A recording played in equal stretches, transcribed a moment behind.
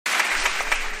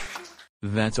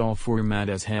That's all for Mad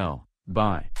as Hell.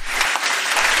 Bye.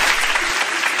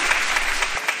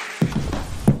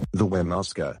 The Win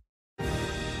Oscar.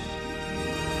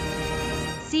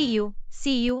 See you,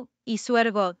 I swear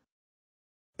to God.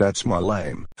 That's my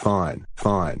lame. Fine.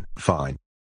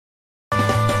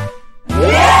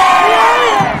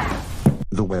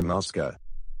 The Win Oscar.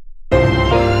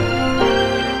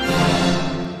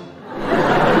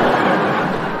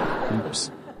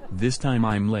 Oops. This time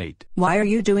I'm late. Why are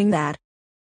you doing that?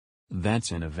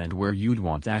 That's an event where you'd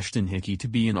want Ashton Hickey to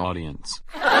be an audience.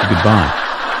 Goodbye.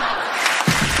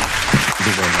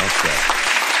 The Win Oscar.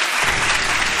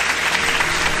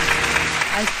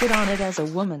 I spit on it as a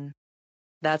woman.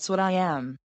 That's what I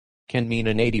am. Can mean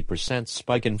an 80%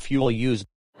 spike in fuel used.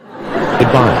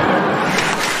 Goodbye.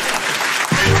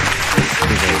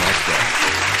 The Win Oscar.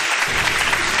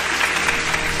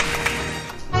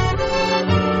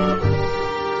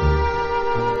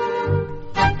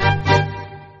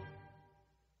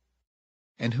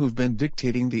 And who've been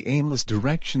dictating the aimless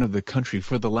direction of the country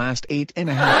for the last 8.5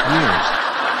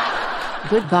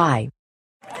 years. Goodbye.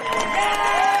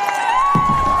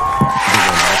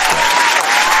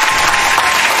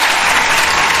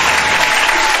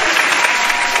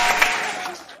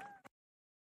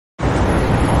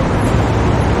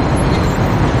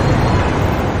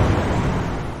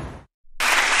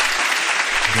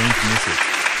 Don't miss it.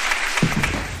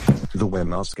 The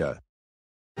Win Oscar.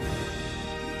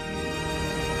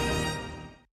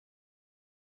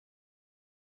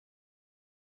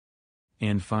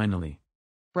 And finally.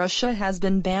 Russia has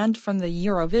been banned from the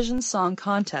Eurovision Song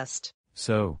Contest.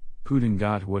 So, Putin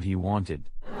got what he wanted.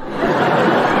 Goodbye.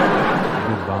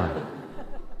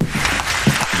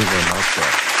 The Win Oscar.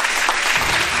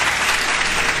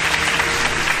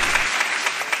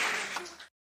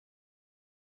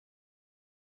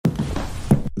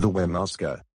 The Win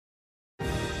Oscar.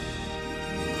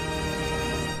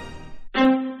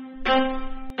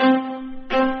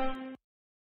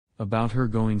 About her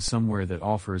going somewhere that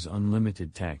offers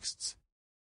unlimited texts.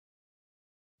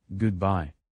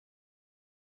 Goodbye.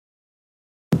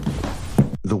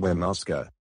 The Win Oscar.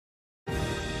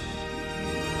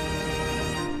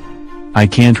 I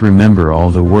can't remember all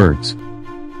the words.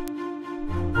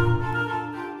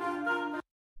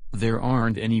 There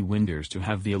aren't any winders to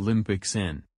have the Olympics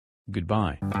in.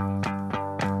 Goodbye.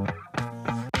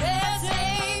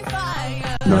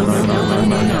 No.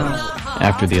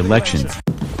 After the election.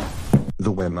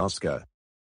 The Win Oscar.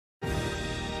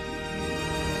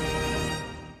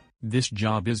 This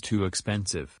job is too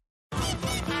expensive.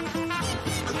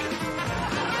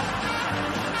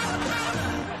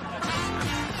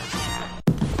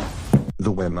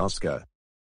 The Win Oscar.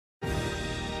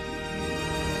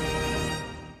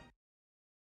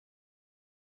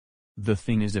 The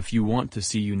thing is, if you want to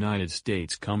see United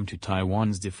States come to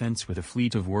Taiwan's defense with a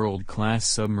fleet of world-class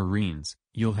submarines,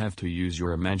 you'll have to use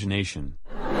your imagination.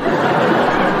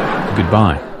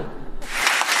 Goodbye.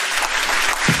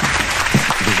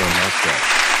 The Win Oscar.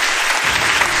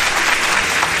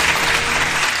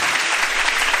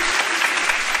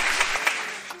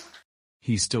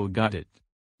 He still got it.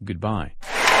 Goodbye. The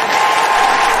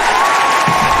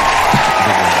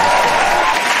Win Oscar.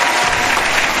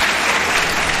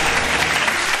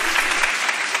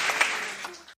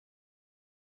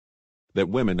 That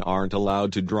women aren't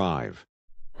allowed to drive.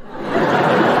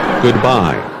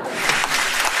 Goodbye.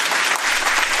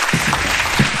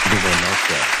 The Win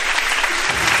Oscar.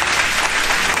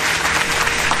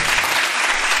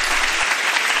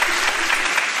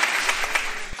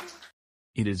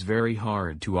 It is very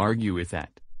hard to argue with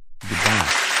that. Goodbye.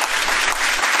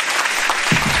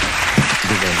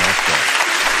 The Win Oscar.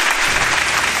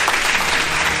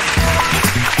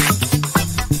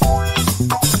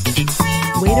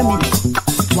 Wait a minute.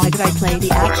 Why did I play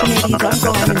the Action 80s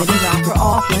Uncle and MIDI rapper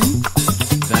often?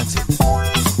 That's it.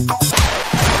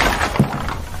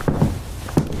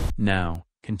 Now,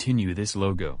 continue this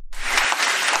logo.